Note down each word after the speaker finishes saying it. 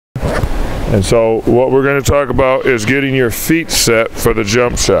And so what we're going to talk about is getting your feet set for the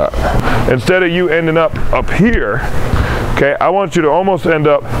jump shot. Instead of you ending up here, okay, I want you to almost end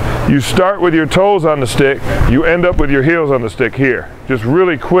up, you start with your toes on the stick, you end up with your heels on the stick here. Just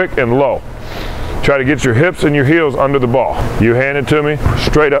really quick and low. Try to get your hips and your heels under the ball. You hand it to me,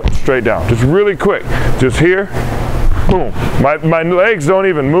 straight up, straight down. Just really quick. Just here, boom. My legs don't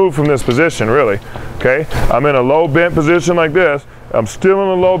even move from this position, really. Okay, I'm in a low bent position like this. I'm still in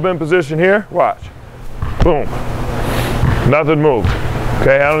a low bent position here. Watch. Boom. Nothing moved.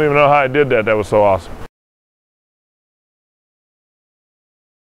 Okay, I don't even know how I did that. That was so awesome.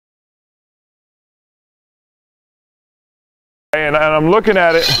 And I'm looking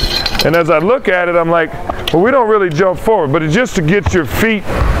at it, and as I look at it, I'm like, well, we don't really jump forward, but it's just to get your feet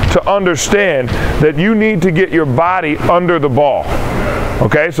to understand that you need to get your body under the ball.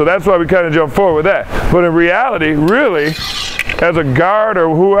 Okay, so that's why we kind of jump forward with that. But in reality, really, as a guard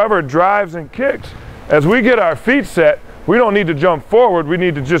or whoever drives and kicks, as we get our feet set, we don't need to jump forward, we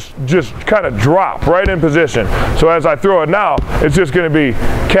need to just kind of drop right in position. So as I throw it now, it's just going to be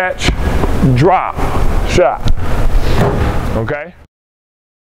catch, drop, shot. Okay?